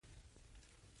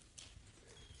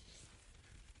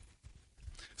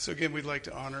So again, we'd like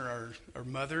to honor our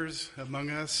mothers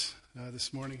among us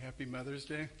this morning. Happy Mother's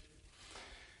Day.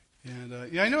 And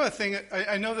I know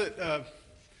I know that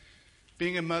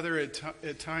being a mother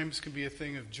at times can be a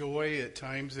thing of joy. At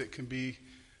times it can be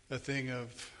a thing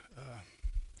of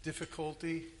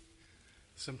difficulty.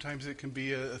 Sometimes it can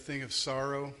be a thing of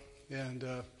sorrow. And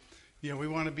we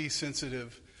want to be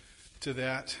sensitive to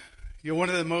that. One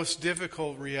of the most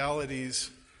difficult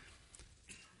realities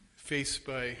faced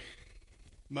by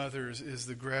mothers is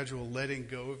the gradual letting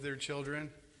go of their children.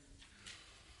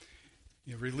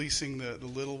 Releasing the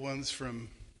little ones from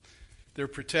their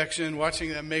protection, watching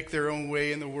them make their own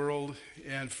way in the world.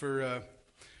 And for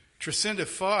Trecinda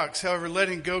Fox, however,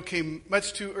 letting go came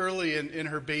much too early in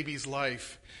her baby's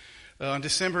life. On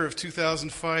December of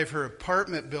 2005, her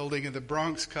apartment building in the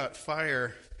Bronx caught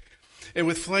fire. And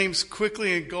with flames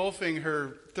quickly engulfing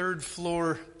her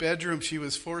third-floor bedroom, she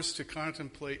was forced to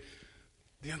contemplate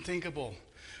the unthinkable.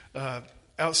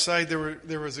 Outside,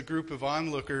 there was a group of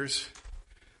onlookers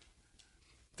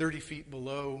 30 feet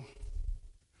below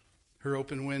her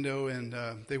open window, and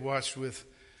they watched with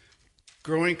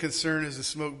growing concern as the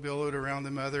smoke billowed around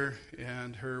the mother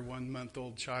and her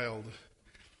 1-month-old child.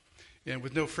 And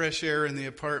with no fresh air in the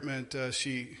apartment,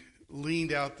 she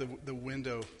leaned out the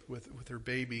window with her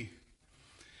baby.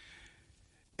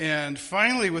 And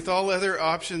finally, with all other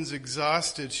options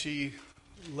exhausted, she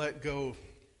let go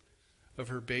of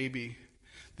her baby.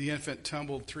 The infant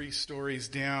tumbled 3 stories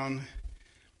down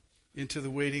into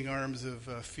the waiting arms of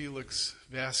Felix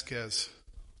Vasquez.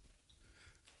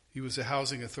 He was a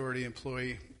housing authority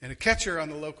employee and a catcher on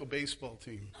the local baseball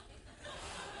team.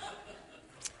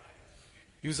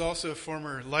 He was also a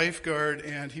former lifeguard,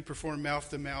 and he performed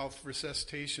mouth-to-mouth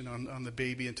resuscitation on the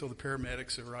baby until the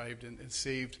paramedics arrived and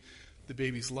saved the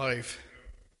baby's life.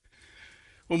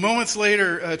 Well, moments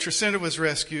later, Trecinda was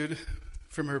rescued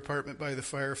from her apartment by the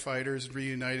firefighters and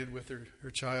reunited with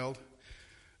her child.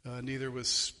 Neither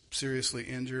was seriously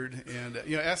injured. And,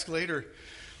 asked later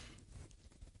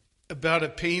about a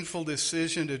painful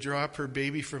decision to drop her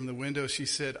baby from the window, she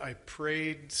said, "I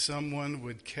prayed someone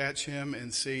would catch him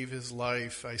and save his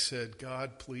life. I said,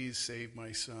 God, please save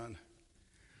my son."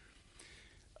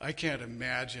 I can't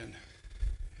imagine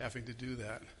having to do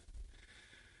that.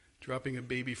 Dropping a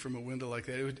baby from a window like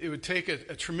that. It would take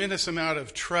a tremendous amount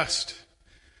of trust.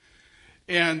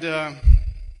 And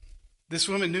this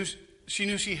woman knew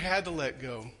she had to let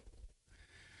go.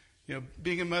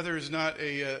 Being a mother is not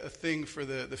a thing for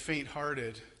the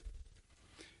faint-hearted.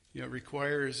 It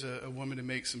requires a woman to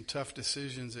make some tough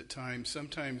decisions at times.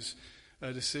 Sometimes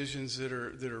decisions that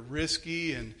are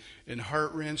risky and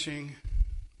heart-wrenching.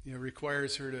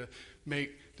 Requires her to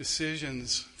make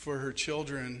decisions for her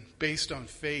children based on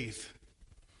faith.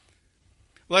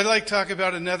 Well, I'd like to talk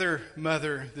about another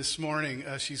mother this morning.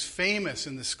 She's famous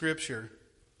in the Scripture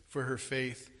for her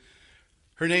faith.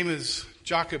 Her name is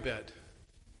Jochebed.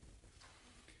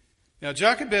 Now,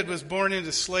 Jochebed was born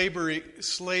into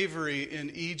slavery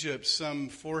in Egypt some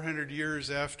 400 years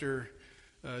after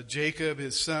Jacob,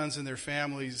 his sons, and their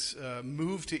families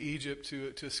moved to Egypt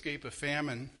to escape a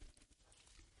famine.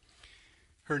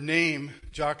 Her name,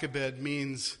 Jochebed,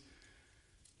 means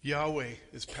Yahweh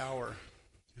is power.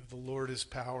 The Lord is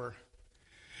power.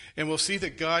 And we'll see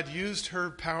that God used her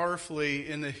powerfully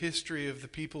in the history of the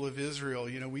people of Israel.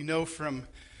 We know from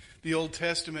the Old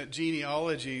Testament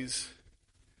genealogies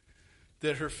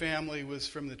that her family was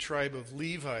from the tribe of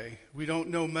Levi. We don't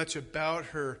know much about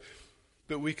her,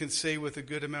 but we can say with a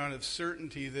good amount of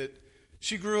certainty that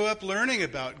she grew up learning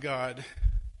about God.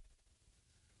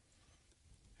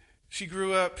 She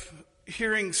grew up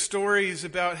hearing stories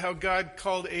about how God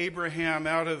called Abraham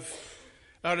out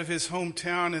of his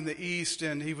hometown in the east,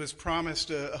 and he was promised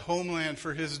a homeland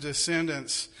for his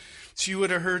descendants. She would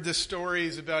have heard the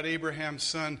stories about Abraham's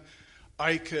son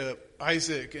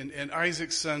Isaac and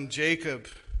Isaac's son Jacob.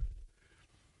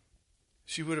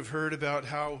 She would have heard about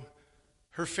how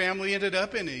her family ended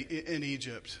up in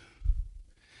Egypt.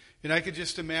 And I could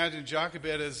just imagine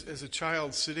Jochebed as a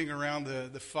child sitting around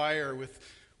the fire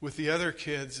with the other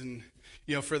kids and,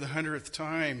 for the 100th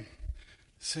time,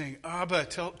 saying, "Abba,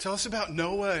 tell us about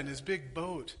Noah and his big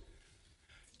boat.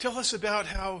 Tell us about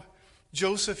how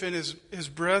Joseph and his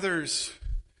brothers,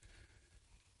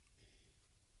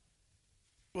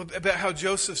 about how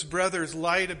Joseph's brothers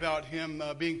lied about him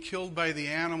being killed by the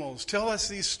animals. Tell us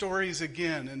these stories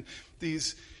again." And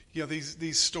these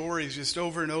stories just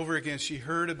over and over again, she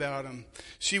heard about them.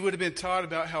 She would have been taught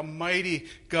about how mighty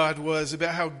God was,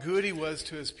 about how good he was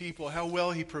to his people, how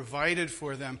well he provided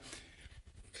for them.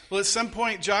 Well, at some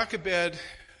point, Jochebed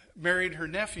married her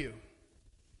nephew.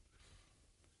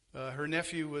 Her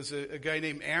nephew was a guy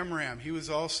named Amram. He was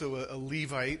also a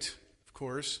Levite, of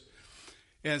course.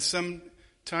 And some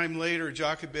time later,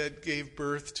 Jochebed gave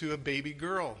birth to a baby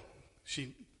girl.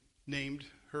 She named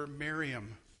her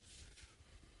Miriam.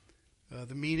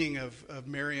 The meaning of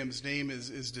Miriam's name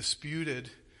is disputed.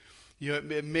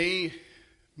 It may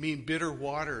mean bitter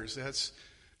waters.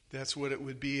 That's what it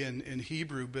would be in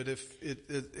Hebrew. But if it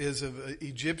is of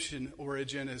Egyptian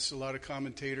origin, as a lot of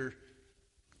commentators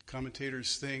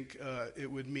think, it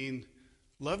would mean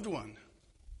loved one.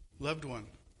 Loved one.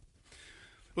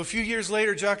 Well, a few years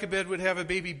later, Jochebed would have a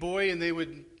baby boy, and they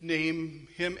would name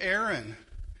him Aaron.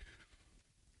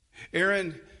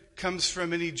 Aaron comes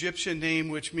from an Egyptian name,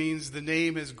 which means the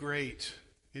name is great.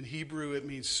 In Hebrew, it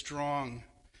means strong.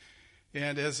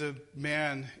 And as a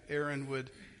man, Aaron would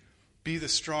be the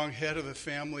strong head of a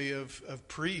family of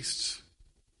priests.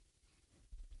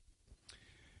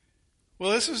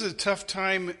 Well, this was a tough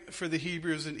time for the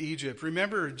Hebrews in Egypt.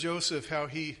 Remember Joseph, how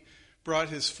he brought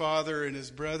his father and his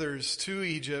brothers to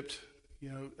Egypt,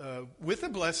 with the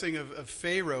blessing of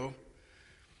Pharaoh.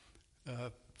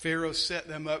 Pharaoh set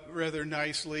them up rather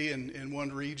nicely in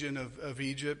one region of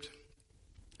Egypt,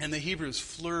 and the Hebrews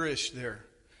flourished there.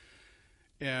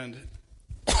 And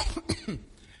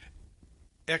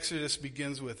Exodus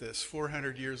begins with this,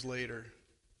 400 years later.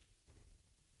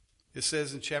 It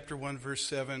says in chapter 1, verse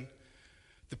 7,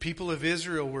 the people of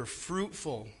Israel were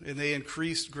fruitful, and they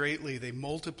increased greatly. They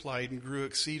multiplied and grew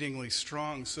exceedingly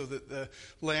strong, so that the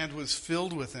land was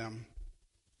filled with them.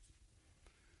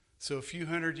 So a few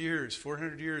hundred years,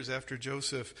 400 years after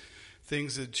Joseph,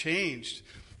 things had changed.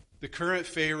 The current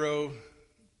Pharaoh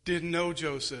didn't know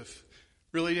Joseph,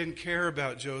 really didn't care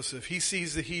about Joseph. He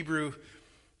sees the Hebrew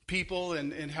people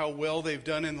and how well they've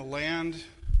done in the land,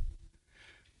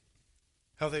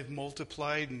 how they've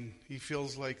multiplied, and he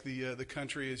feels like the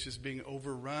country is just being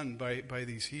overrun by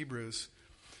these Hebrews.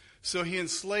 So he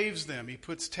enslaves them. He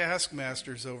puts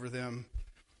taskmasters over them,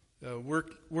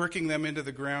 working them into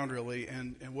the ground, really.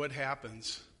 And what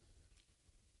happens?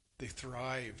 They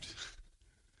thrived.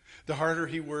 The harder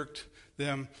he worked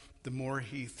them, the more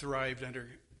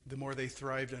they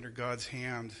thrived under God's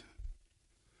hand.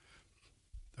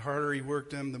 The harder he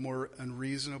worked them, the more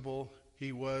unreasonable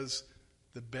he was,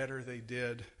 the better they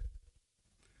did.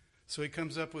 So he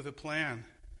comes up with a plan.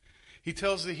 He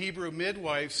tells the Hebrew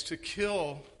midwives to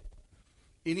kill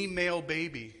any male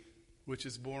baby which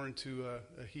is born to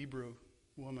a Hebrew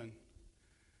woman.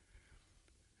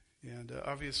 And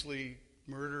obviously,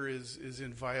 murder is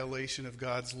in violation of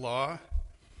God's law.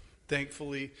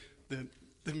 Thankfully, the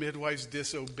midwives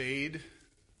disobeyed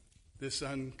this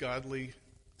ungodly,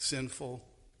 sinful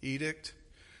edict.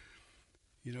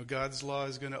 God's law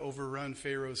is going to overrun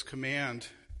Pharaoh's command.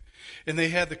 And they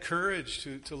had the courage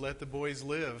to let the boys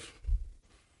live.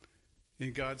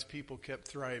 And God's people kept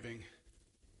thriving.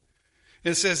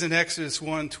 It says in Exodus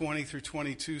 1, 20 through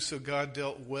 22, so God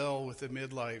dealt well with the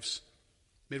midwives.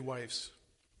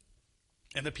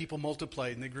 And the people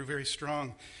multiplied, and they grew very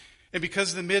strong. And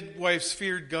because the midwives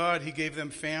feared God, he gave them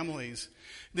families.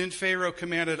 Then Pharaoh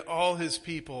commanded all his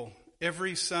people,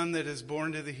 every son that is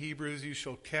born to the Hebrews you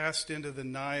shall cast into the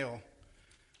Nile,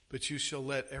 but you shall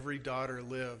let every daughter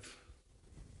live.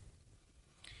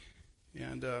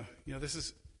 And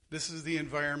this is the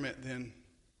environment then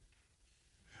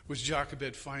which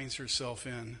Jochebed finds herself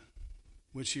in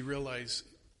when she realizes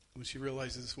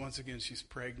once again she's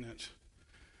pregnant.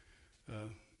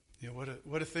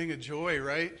 What a thing of joy,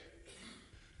 right?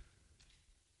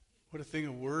 What a thing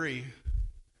of worry.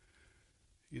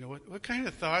 What kind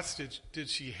of thoughts did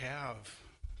she have?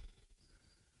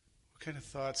 What kind of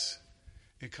thoughts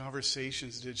and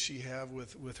conversations did she have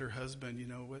with her husband?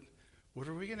 What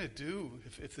are we going to do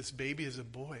if this baby is a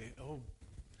boy? Oh,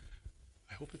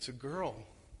 I hope it's a girl.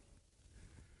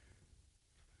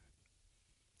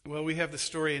 Well, we have the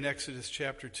story in Exodus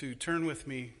chapter 2. Turn with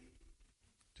me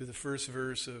to the first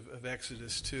verse of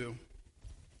Exodus 2.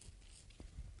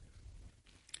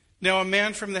 Now a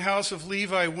man from the house of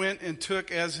Levi went and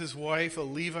took as his wife a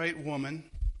Levite woman.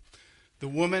 The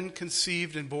woman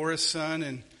conceived and bore a son,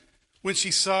 and when she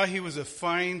saw he was a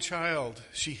fine child,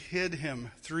 she hid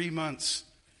him 3 months.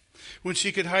 When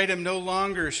she could hide him no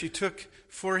longer, she took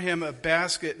for him a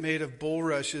basket made of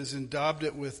bulrushes and daubed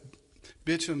it with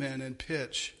bitumen and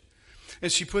pitch.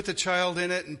 And she put the child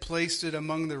in it and placed it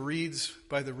among the reeds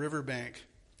by the riverbank.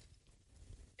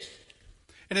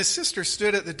 And his sister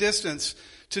stood at the distance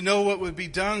to know what would be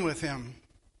done with him.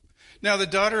 Now the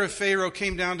daughter of Pharaoh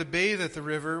came down to bathe at the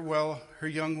river while her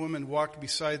young woman walked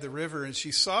beside the river. And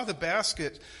she saw the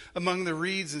basket among the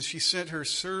reeds, and she sent her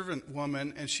servant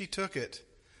woman, and she took it.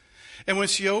 And when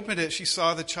she opened it, she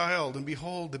saw the child, and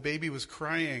behold, the baby was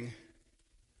crying.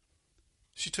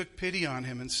 She took pity on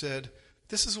him and said,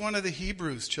 "This is one of the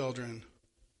Hebrews' children."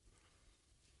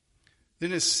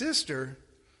 Then his sister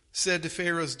said to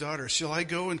Pharaoh's daughter, "Shall I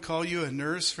go and call you a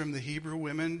nurse from the Hebrew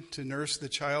women to nurse the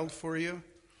child for you?"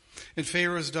 And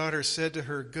Pharaoh's daughter said to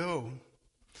her, "Go."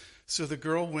 So the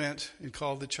girl went and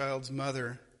called the child's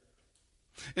mother.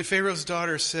 And Pharaoh's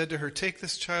daughter said to her, "Take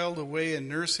this child away and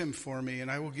nurse him for me,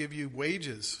 and I will give you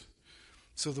wages."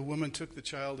 So the woman took the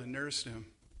child and nursed him.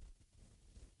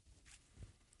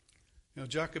 You know,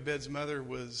 Jochebed's mother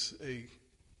was a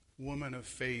woman of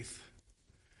faith.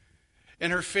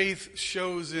 And her faith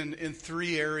shows in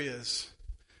three areas.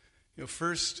 You know,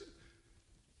 first,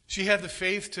 she had the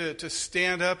faith to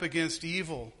stand up against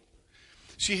evil.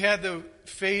 She had the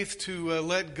faith to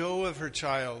let go of her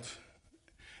child.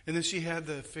 And then she had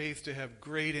the faith to have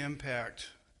great impact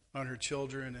on her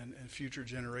children and future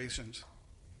generations.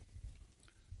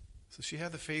 So she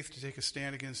had the faith to take a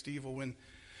stand against evil. When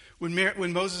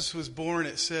Moses was born,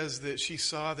 it says that she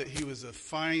saw that he was a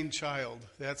fine child.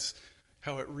 That's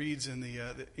how it reads in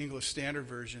the English Standard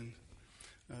Version.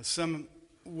 Some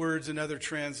words in other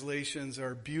translations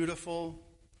are beautiful,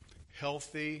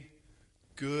 healthy,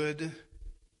 good,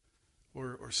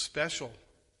 or special.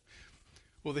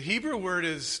 Well, the Hebrew word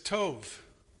is tov,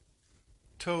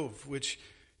 which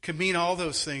can mean all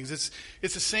those things. It's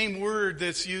the same word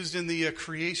that's used in the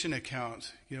creation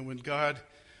account. You know, when God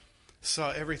saw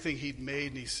everything he'd made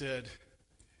and he said,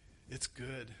 "It's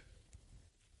good.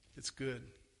 It's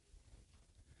good."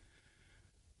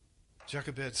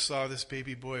 Jochebed saw this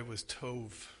baby boy was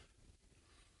tov.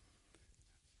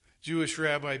 Jewish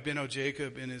Rabbi Beno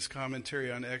Jacob, in his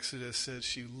commentary on Exodus, says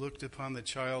she looked upon the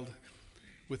child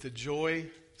with a joy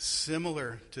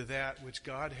similar to that which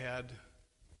God had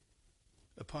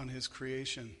upon his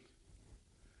creation.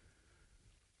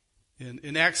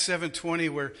 In Acts 7:20,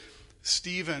 where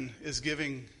Stephen is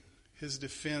giving his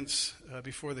defense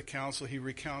before the council, he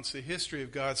recounts the history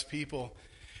of God's people.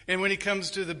 And when he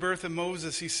comes to the birth of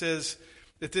Moses, he says,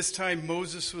 at this time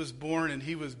Moses was born and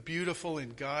he was beautiful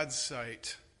in God's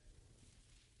sight.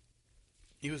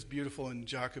 He was beautiful in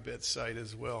Jochebed's sight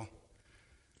as well.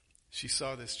 She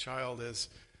saw this child as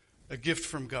a gift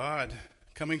from God,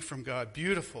 coming from God,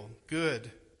 beautiful,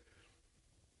 good.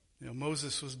 You know,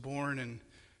 Moses was born and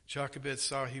Jochebed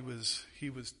saw he was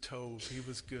tov, he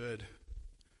was good.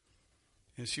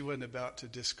 And she wasn't about to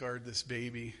discard this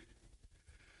baby.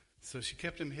 So she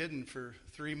kept him hidden for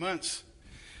 3 months.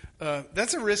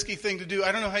 That's a risky thing to do.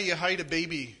 I don't know how you hide a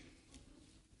baby.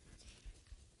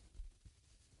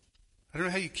 I don't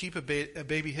know how you keep a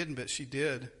baby hidden, but she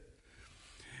did.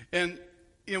 And,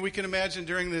 you know, we can imagine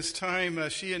during this time,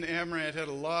 she and Amram had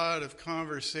a lot of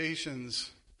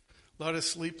conversations, a lot of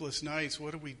sleepless nights.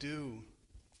 What do we do?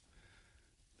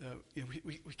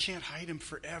 We can't hide him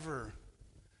forever.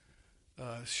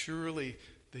 Surely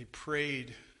they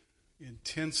prayed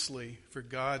intensely for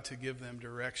God to give them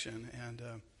direction.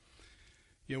 And,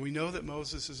 we know that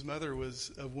Moses' mother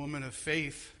was a woman of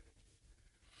faith,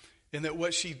 and that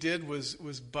what she did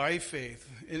was by faith.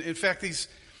 In fact,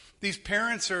 these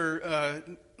parents are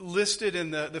listed in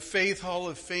the Faith Hall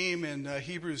of Fame in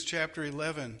Hebrews chapter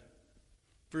 11.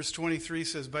 Verse 23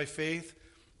 says, "By faith,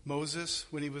 Moses,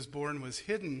 when he was born, was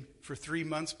hidden for 3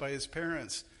 months by his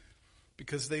parents,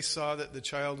 because they saw that the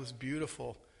child was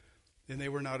beautiful, and they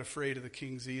were not afraid of the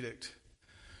king's edict."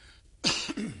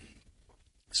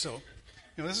 So,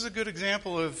 this is a good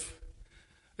example of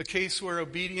a case where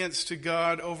obedience to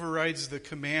God overrides the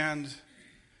command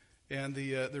and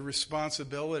the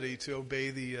responsibility to obey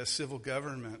the civil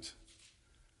government.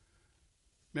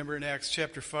 Remember in Acts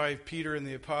chapter 5, Peter and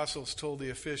the apostles told the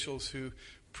officials who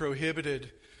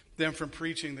prohibited them from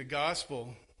preaching the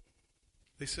gospel,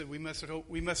 they said, we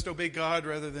must obey God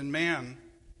rather than man.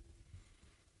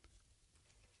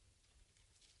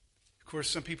 Of course,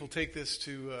 some people take this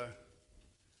to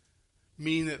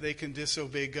mean that they can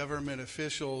disobey government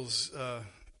officials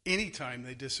anytime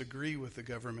they disagree with the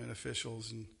government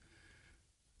officials, and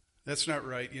that's not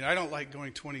right. I don't like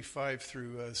going 25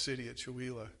 through a city at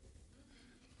Chewelah,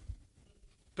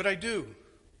 but I do.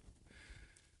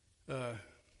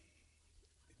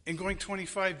 And going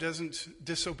 25 doesn't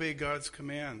disobey God's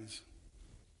commands.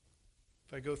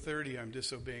 If I go 30, I'm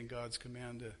disobeying God's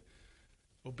command to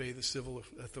obey the civil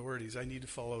authorities. I need to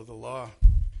follow the law.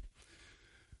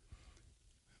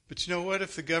 But you know what?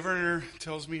 If the governor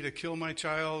tells me to kill my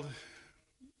child,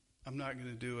 I'm not going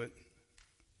to do it.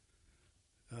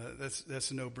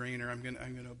 That's a no-brainer. I'm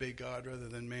going to obey God rather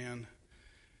than man.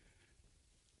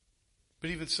 But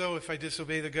even so, if I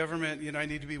disobey the government, I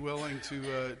need to be willing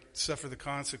to suffer the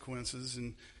consequences.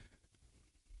 And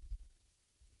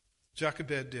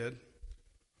Jochebed did.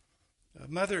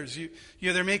 Mothers,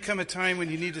 there may come a time when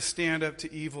you need to stand up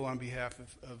to evil on behalf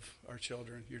of our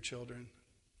children, your children.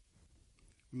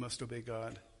 We must obey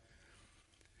God.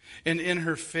 And in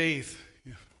her faith,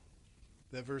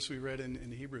 that verse we read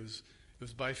in Hebrews, it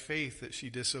was by faith that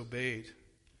she disobeyed.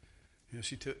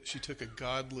 She took a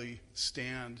godly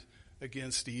stand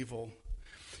against evil.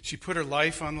 She put her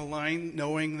life on the line,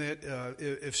 knowing that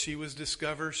if she was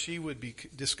discovered, she would be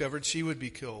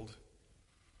killed.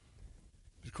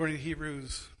 But according to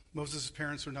Hebrews, Moses'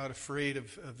 parents were not afraid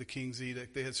of the king's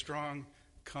edict. They had strong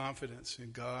confidence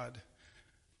in God.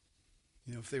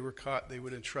 If they were caught, they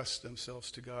would entrust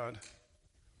themselves to God.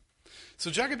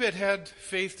 So Jochebed had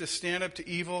faith to stand up to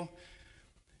evil,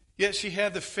 yet she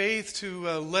had the faith to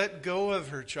let go of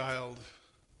her child.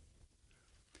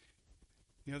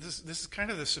 This is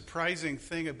kind of the surprising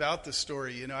thing about the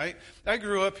story. I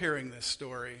grew up hearing this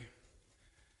story,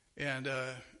 and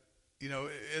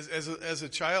as a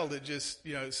child, it just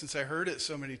since I heard it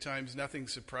so many times, nothing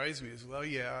surprised me. As well,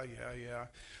 yeah.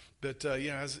 But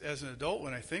as an adult,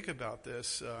 when I think about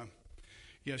this,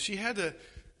 she had to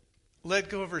let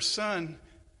go of her son.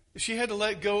 She had to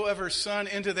let go of her son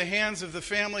into the hands of the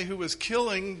family who was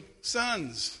killing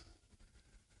sons.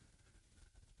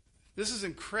 This is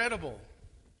incredible.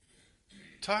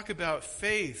 Talk about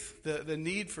faith, the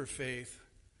need for faith.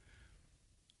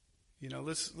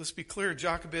 Let's be clear.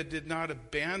 Jochebed did not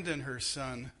abandon her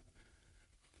son,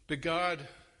 but God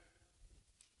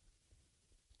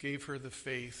gave her the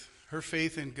faith. Her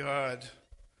faith in God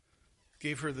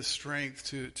gave her the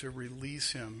strength to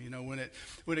release him.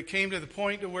 When it came to the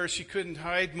point to where she couldn't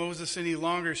hide Moses any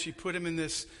longer, she put him in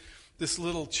this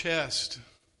little chest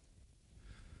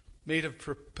made of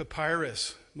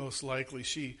papyrus, most likely.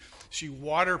 She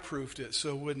waterproofed it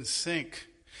so it wouldn't sink.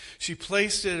 She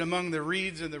placed it among the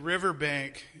reeds in the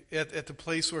riverbank at the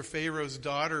place where Pharaoh's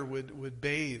daughter would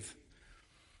bathe.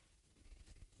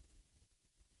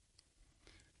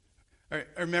 I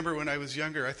remember when I was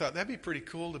younger, I thought that'd be pretty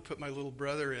cool to put my little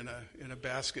brother in a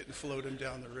basket and float him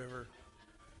down the river.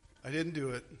 I didn't do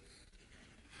it.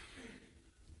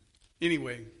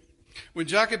 Anyway, when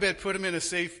Jochebed put him in a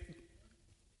safe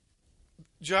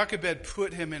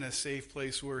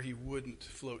place where he wouldn't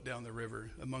float down the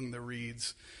river among the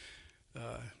reeds.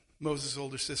 Moses'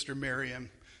 older sister Miriam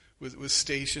was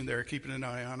stationed there, keeping an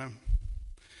eye on him.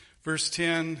 Verse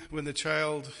 10, when the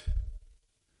child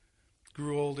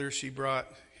grew older, she brought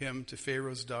him to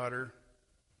Pharaoh's daughter.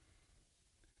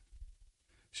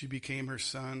 She became her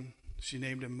son. She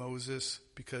named him Moses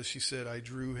because she said, I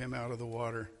drew him out of the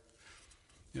water.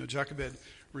 Jochebed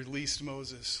released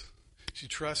Moses. She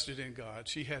trusted in God.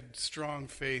 She had strong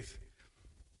faith.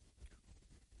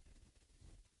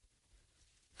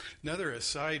 Another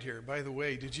aside here, by the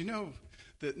way, did you know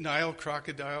that Nile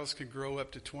crocodiles can grow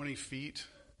up to 20 feet?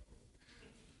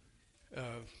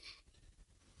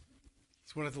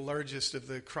 It's one of the largest of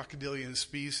the crocodilian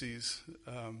species.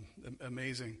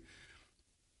 Amazing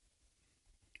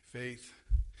faith.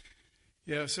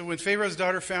 Yeah, so when Pharaoh's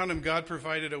daughter found him, God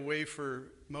provided a way for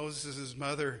Moses'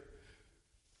 mother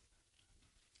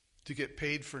to get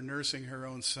paid for nursing her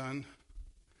own son.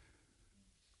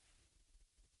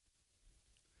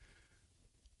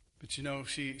 But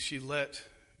she let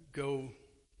go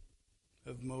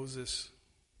of Moses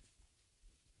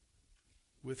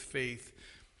with faith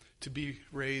to be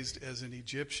raised as an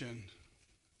Egyptian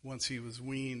once he was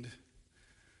weaned.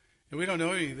 And we don't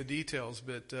know any of the details,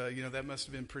 but that must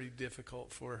have been pretty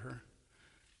difficult for her.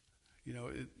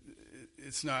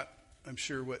 It's not, I'm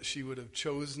sure, what she would have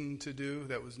chosen to do.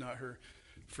 That was not her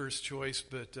first choice,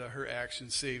 but her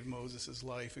actions saved Moses'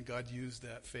 life, and God used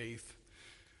that faith.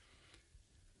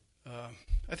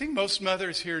 I think most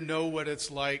mothers here know what it's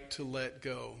like to let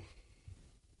go.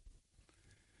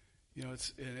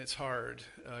 It's hard.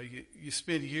 You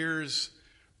spend years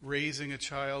raising a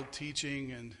child,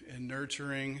 teaching and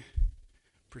nurturing,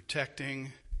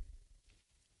 protecting.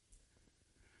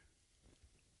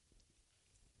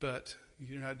 But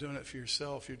you're not doing it for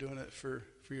yourself. You're doing it for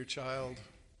your child.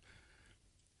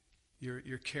 You're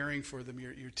caring for them.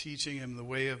 You're teaching them the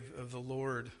way of the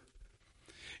Lord.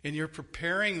 And you're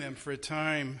preparing them for a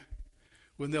time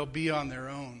when they'll be on their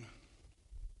own.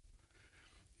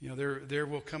 There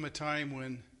will come a time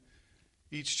when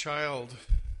each child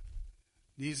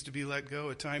needs to be let go,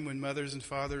 a time when mothers and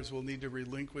fathers will need to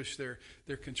relinquish their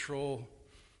control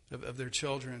of their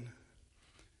children.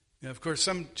 Of course,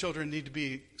 some children need to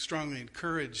be strongly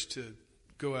encouraged to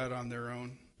go out on their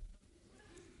own.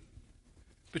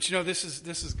 But this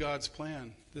is God's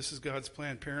plan. This is God's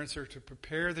plan. Parents are to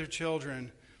prepare their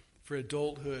children for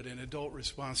adulthood and adult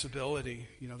responsibility.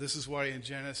 This is why in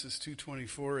Genesis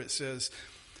 2:24 it says,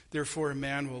 "Therefore a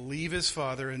man will leave his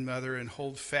father and mother and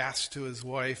hold fast to his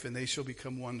wife, and they shall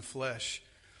become one flesh."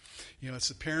 It's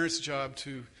the parents' job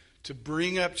to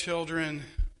bring up children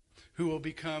who will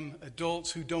become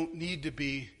adults who don't need to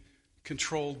be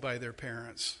controlled by their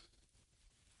parents.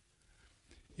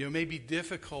 It may be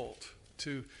difficult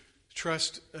to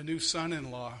trust a new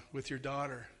son-in-law with your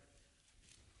daughter.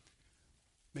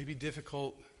 It may be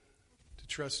difficult to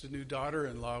trust a new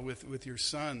daughter-in-law with your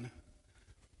son.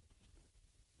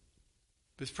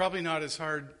 But it's probably not as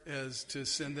hard as to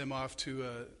send them off to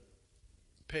a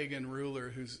pagan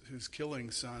ruler who's killing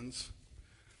sons.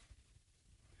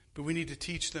 But we need to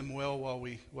teach them well while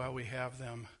we have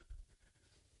them,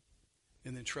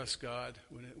 and then trust God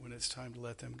when it's time to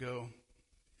let them go.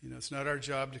 It's not our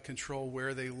job to control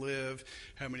where they live,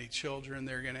 how many children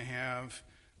they're going to have,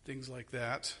 things like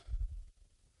that.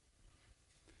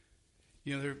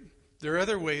 There are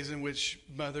other ways in which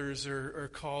mothers are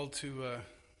called to,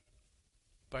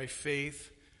 by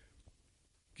faith,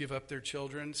 give up their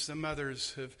children. Some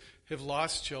mothers have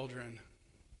lost children.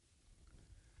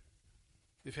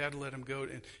 They've had to let them go,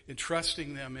 and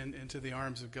trusting them into the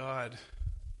arms of God.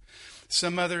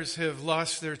 Some mothers have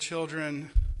lost their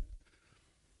children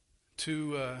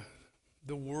to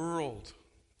the world.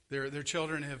 Their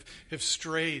children have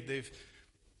strayed.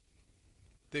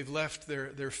 They've left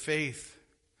their faith,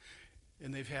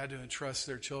 and they've had to entrust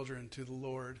their children to the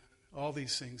Lord. All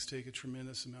these things take a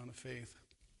tremendous amount of faith.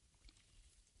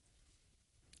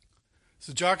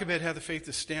 So Jochebed had the faith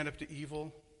to stand up to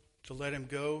evil, to let him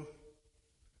go,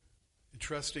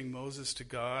 entrusting Moses to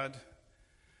God.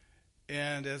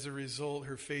 And as a result,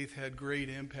 her faith had great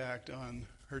impact on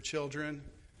her children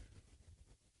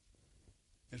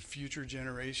and future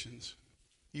generations,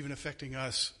 even affecting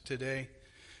us today.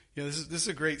 This is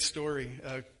a great story.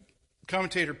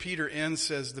 Commentator Peter N.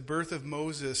 says the birth of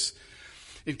Moses,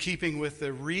 in keeping with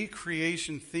the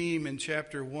recreation theme in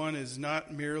chapter 1, is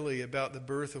not merely about the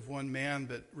birth of one man,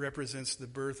 but represents the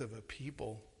birth of a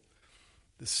people.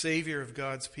 The Savior of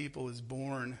God's people is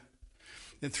born,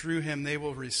 and through him they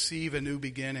will receive a new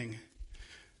beginning.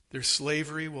 Their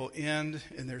slavery will end,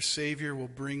 and their Savior will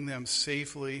bring them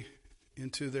safely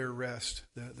into their rest,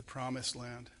 the promised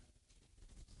land.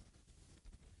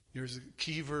 There's a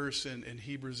key verse in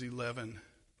Hebrews 11.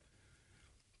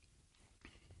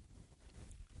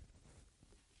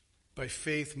 By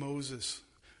faith, Moses,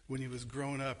 when he was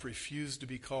grown up, refused to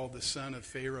be called the son of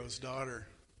Pharaoh's daughter.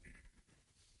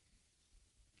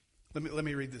 Let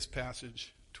me read this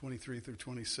passage, 23 through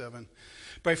 27.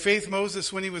 By faith,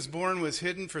 Moses, when he was born, was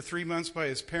hidden for 3 months by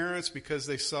his parents because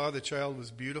they saw the child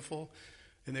was beautiful,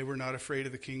 and they were not afraid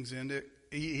of the king's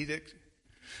edict.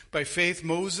 By faith,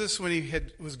 Moses, when he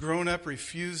was grown up,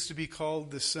 refused to be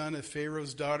called the son of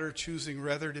Pharaoh's daughter, choosing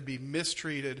rather to be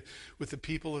mistreated with the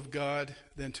people of God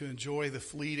than to enjoy the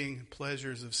fleeting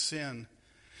pleasures of sin.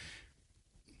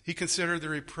 He considered the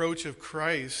reproach of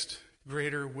Christ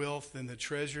greater wealth than the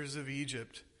treasures of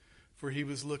Egypt, for he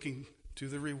was looking to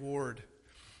the reward.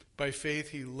 By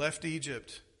faith, he left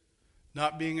Egypt,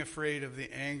 not being afraid of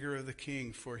the anger of the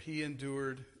king, for he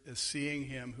endured as seeing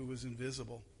him who was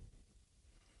invisible.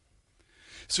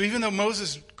 So even though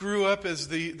Moses grew up as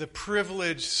the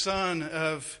privileged son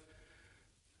of,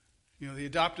 the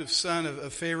adoptive son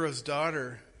of Pharaoh's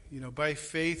daughter, by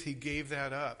faith he gave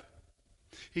that up.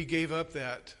 He gave up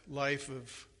that life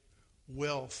of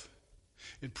wealth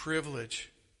and privilege.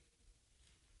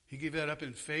 He gave that up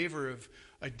in favor of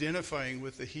identifying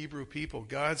with the Hebrew people,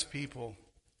 God's people.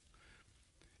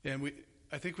 And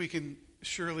I think we can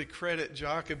surely credit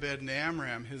Jochebed and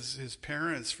Amram, his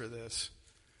parents, for this.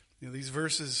 These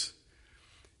verses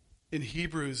in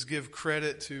Hebrews give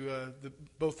credit to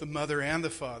both the mother and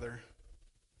the father.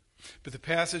 But the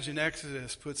passage in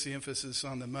Exodus puts the emphasis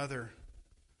on the mother.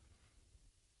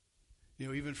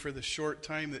 Even for the short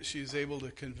time that she's able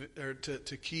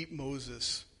to keep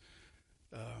Moses,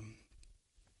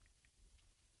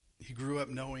 he grew up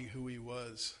knowing who he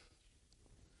was,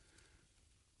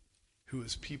 who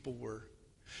his people were,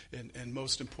 and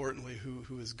most importantly,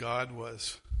 who his God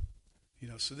was.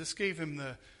 So this gave him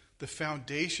the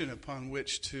foundation upon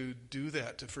which to do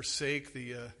that, to forsake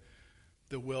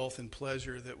the wealth and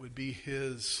pleasure that would be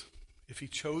his if he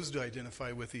chose to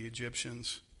identify with the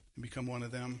Egyptians and become one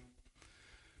of them.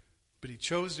 But he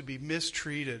chose to be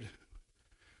mistreated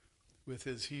with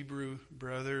his Hebrew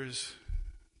brothers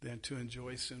than to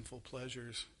enjoy sinful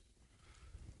pleasures.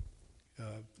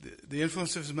 The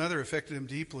influence of his mother affected him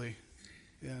deeply.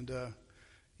 And,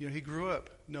 He grew up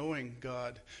knowing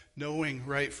God, knowing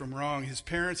right from wrong. His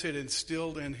parents had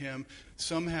instilled in him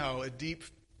somehow a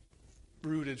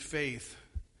deep-rooted faith.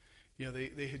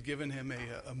 They had given him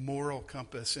a moral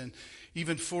compass. And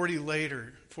even 40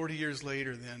 years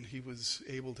later, then, he was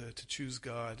able to choose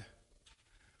God.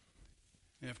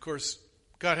 And of course,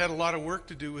 God had a lot of work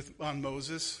to do on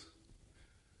Moses,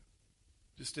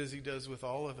 just as he does with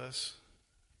all of us.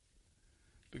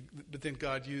 But then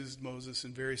God used Moses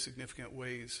in very significant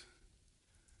ways.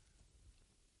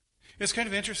 It's kind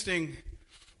of interesting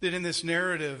that in this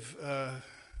narrative,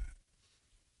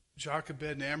 Jochebed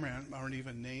and Amram aren't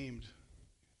even named.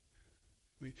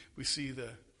 We see the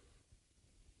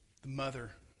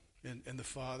mother and the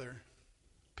father,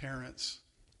 parents.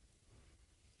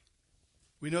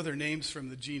 We know their names from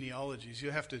the genealogies.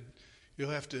 You'll have to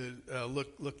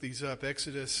look these up.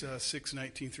 Exodus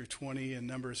 6:19 through 20 and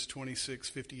Numbers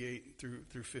 26:58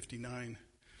 through 59.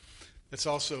 That's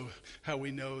also how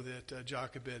we know that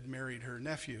Jochebed married her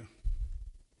nephew.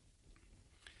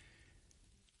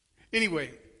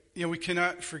 Anyway, we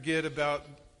cannot forget about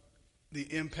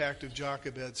the impact of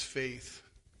Jochebed's faith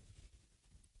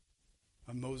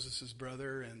on Moses'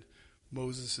 brother and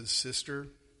Moses' sister,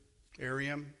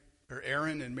 Aaron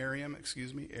and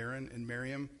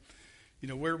Miriam.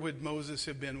 Where would Moses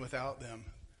have been without them?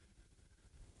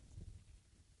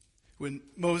 When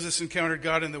Moses encountered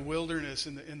God in the wilderness,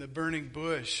 in the burning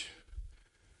bush,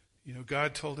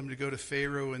 God told him to go to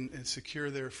Pharaoh and secure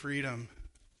their freedom.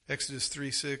 Exodus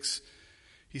 3:6,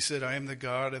 he said, I am the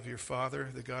God of your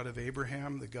father, the God of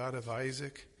Abraham, the God of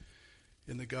Isaac,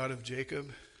 and the God of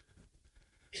Jacob.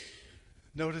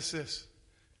 Notice this.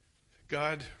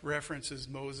 God references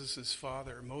Moses'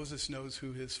 father. Moses knows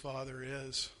who his father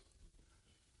is.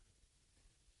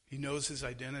 He knows his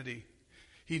identity.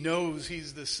 He knows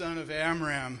he's the son of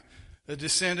Amram, a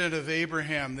descendant of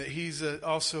Abraham, that he's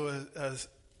also a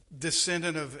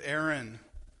descendant of Aaron.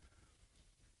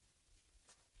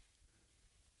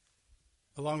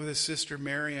 Along with his sister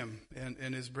Miriam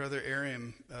and his brother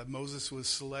Aaron, Moses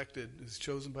was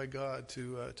chosen by God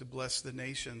to bless the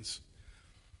nations.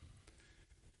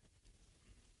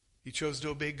 He chose to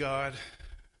obey God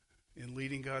in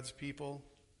leading God's people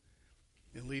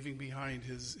and leaving behind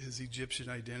his Egyptian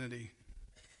identity,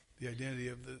 the identity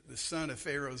of the son of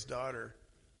Pharaoh's daughter.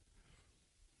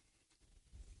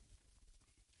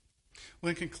 Well,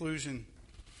 in conclusion,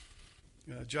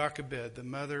 Jochebed, the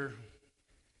mother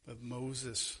of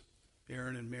Moses,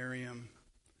 Aaron and Miriam,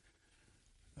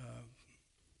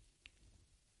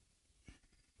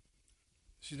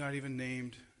 she's not even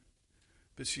named,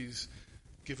 but she's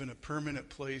given a permanent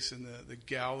place in the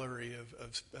gallery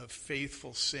of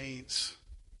faithful saints.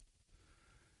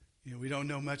 We don't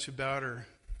know much about her.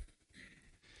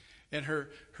 And her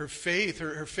faith,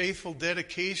 her faithful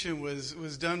dedication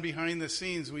was done behind the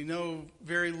scenes. We know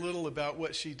very little about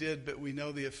what she did, but we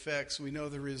know the effects. We know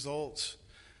the results.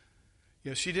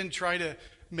 She didn't try to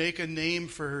make a name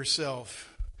for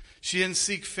herself. She didn't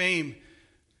seek fame.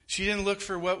 She didn't look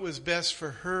for what was best for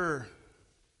her.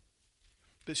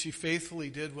 But she faithfully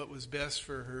did what was best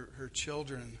for her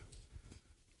children.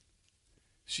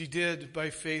 She did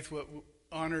by faith what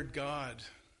honored God.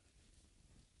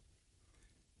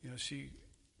 She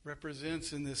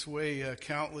represents in this way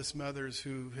countless mothers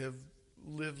who have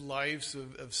lived lives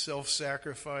of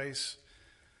self-sacrifice,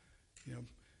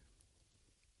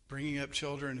 bringing up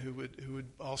children who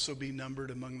would also be numbered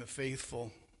among the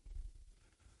faithful.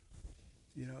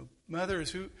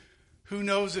 Mothers who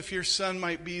knows if your son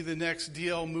might be the next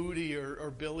D.L. Moody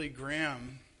or Billy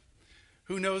Graham?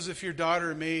 Who knows if your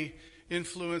daughter may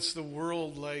influence the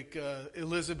world like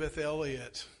Elizabeth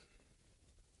Elliot?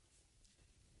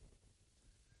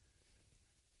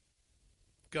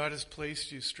 God has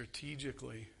placed you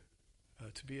strategically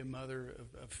to be a mother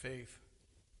of faith.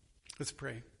 Let's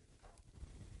pray.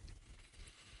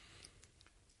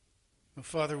 Well,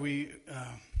 Father, we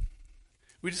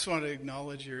just want to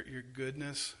acknowledge your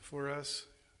goodness for us,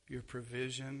 your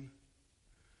provision.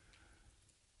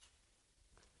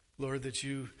 Lord, that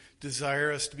you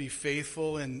desire us to be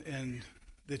faithful and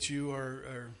that you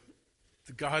are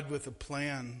the God with a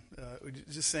plan. We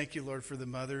just thank you, Lord, for the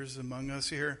mothers among us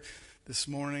here this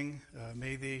morning.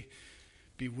 May they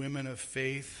be women of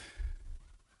faith.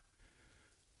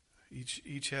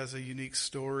 Each has a unique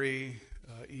story.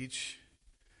 Each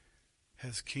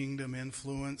has kingdom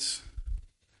influence.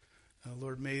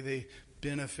 Lord, may they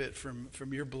benefit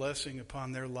from your blessing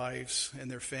upon their lives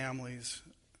and their families.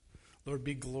 Lord,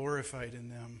 be glorified in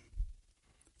them.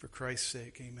 For Christ's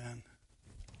sake, amen.